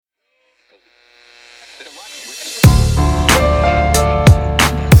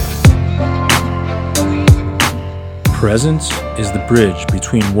Presence is the bridge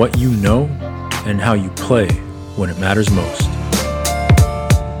between what you know and how you play when it matters most.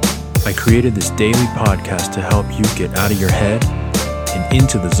 I created this daily podcast to help you get out of your head and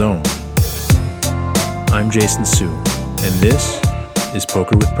into the zone. I'm Jason Su, and this is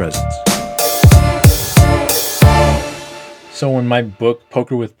Poker with Presence. So when my book,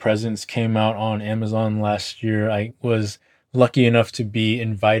 Poker with Presence, came out on Amazon last year, I was lucky enough to be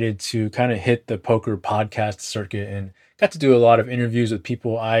invited to kind of hit the poker podcast circuit and got to do a lot of interviews with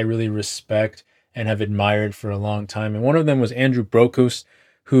people I really respect and have admired for a long time. And one of them was Andrew Brokos,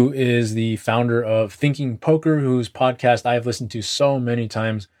 who is the founder of Thinking Poker, whose podcast I've listened to so many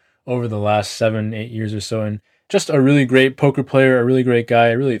times over the last 7-8 years or so. And just a really great poker player, a really great guy,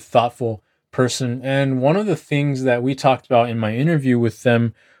 a really thoughtful person. And one of the things that we talked about in my interview with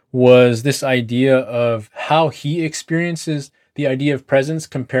them was this idea of how he experiences the idea of presence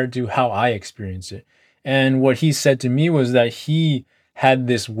compared to how I experience it. And what he said to me was that he had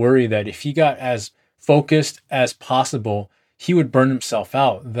this worry that if he got as focused as possible, he would burn himself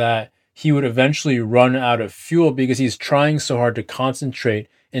out, that he would eventually run out of fuel because he's trying so hard to concentrate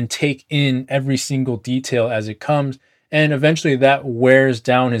and take in every single detail as it comes. And eventually that wears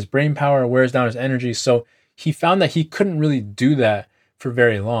down his brain power, wears down his energy. So he found that he couldn't really do that for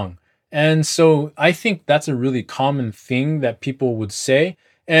very long. And so I think that's a really common thing that people would say.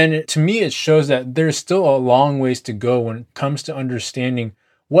 And to me, it shows that there's still a long ways to go when it comes to understanding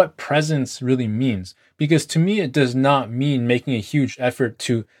what presence really means. Because to me, it does not mean making a huge effort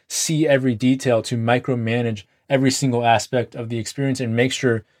to see every detail, to micromanage every single aspect of the experience and make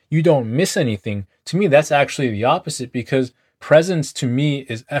sure you don't miss anything. To me, that's actually the opposite, because presence to me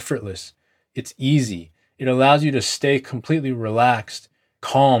is effortless. It's easy. It allows you to stay completely relaxed,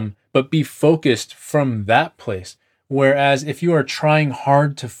 calm, but be focused from that place. Whereas if you are trying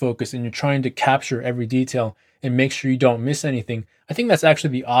hard to focus and you're trying to capture every detail and make sure you don't miss anything, I think that's actually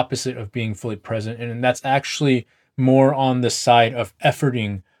the opposite of being fully present. And that's actually more on the side of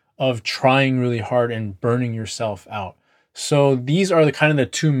efforting, of trying really hard and burning yourself out. So these are the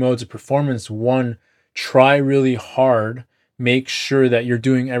two modes of performance. One, try really hard, make sure that you're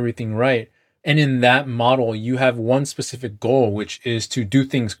doing everything right. And in that model, you have one specific goal, which is to do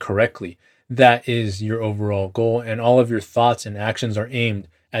things correctly. That is your overall goal, and all of your thoughts and actions are aimed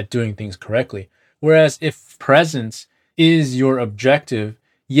at doing things correctly. Whereas if presence is your objective,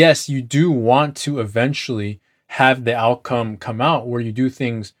 yes, you do want to eventually have the outcome come out where you do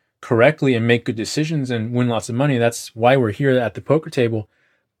things correctly and make good decisions and win lots of money. That's why we're here at the poker table.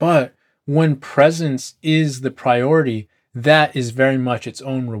 But when presence is the priority, that is very much its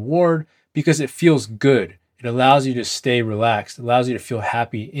own reward, because it feels good. It allows you to stay relaxed, it allows you to feel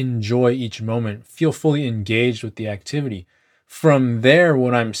happy, enjoy each moment, feel fully engaged with the activity. From there,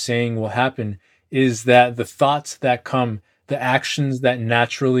 what I'm saying will happen is that the thoughts that come, the actions that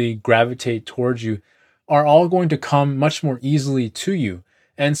naturally gravitate towards you are all going to come much more easily to you.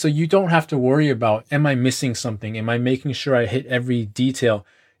 And so you don't have to worry about, am I missing something? Am I making sure I hit every detail?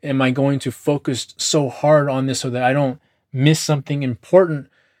 Am I going to focus so hard on this so that I don't miss something important?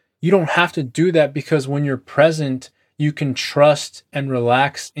 You don't have to do that, because when you're present, you can trust and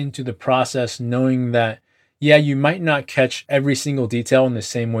relax into the process, knowing that, yeah, you might not catch every single detail in the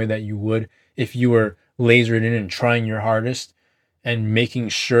same way that you would if you were lasered in and trying your hardest and making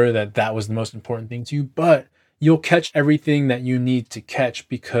sure that that was the most important thing to you, but you'll catch everything that you need to catch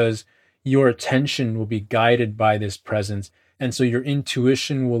because your attention will be guided by this presence. And so your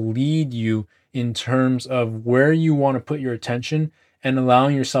intuition will lead you in terms of where you want to put your attention, and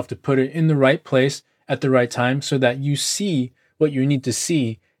allowing yourself to put it in the right place at the right time so that you see what you need to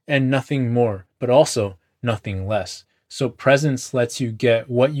see and nothing more, but also nothing less. So presence lets you get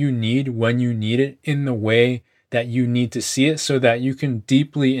what you need when you need it in the way that you need to see it, so that you can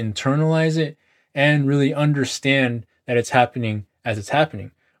deeply internalize it and really understand that it's happening as it's happening.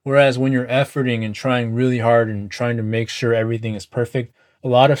 Whereas when you're efforting and trying really hard and trying to make sure everything is perfect, a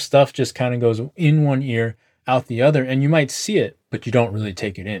lot of stuff just kind of goes in one ear, out the other, and you might see it, but you don't really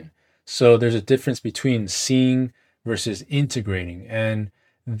take it in. So there's a difference between seeing versus integrating. And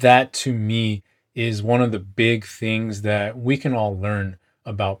that, to me, is one of the big things that we can all learn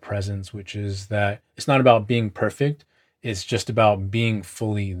about presence, which is that it's not about being perfect. It's just about being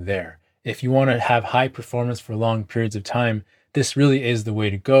fully there. If you want to have high performance for long periods of time, this really is the way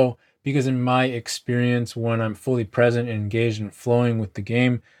to go, because in my experience, when I'm fully present and engaged and flowing with the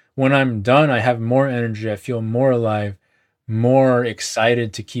game, when I'm done, I have more energy, I feel more alive, more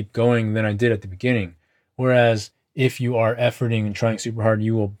excited to keep going than I did at the beginning. Whereas if you are efforting and trying super hard,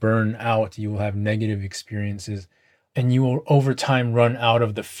 you will burn out, you will have negative experiences and you will over time run out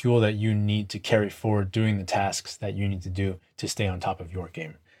of the fuel that you need to carry forward doing the tasks that you need to do to stay on top of your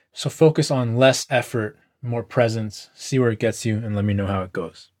game. So focus on less effort, more presence, see where it gets you, and let me know how it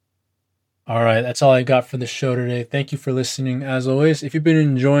goes. All right, that's all I got for the show today. Thank you for listening. As always, if you've been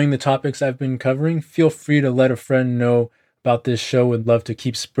enjoying the topics I've been covering, feel free to let a friend know about this show. Would love to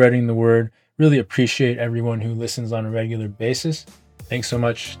keep spreading the word. Really appreciate everyone who listens on a regular basis. Thanks so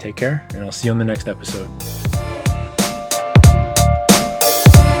much. Take care, and I'll see you on the next episode.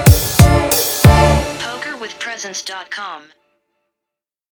 PokerWithPresence.com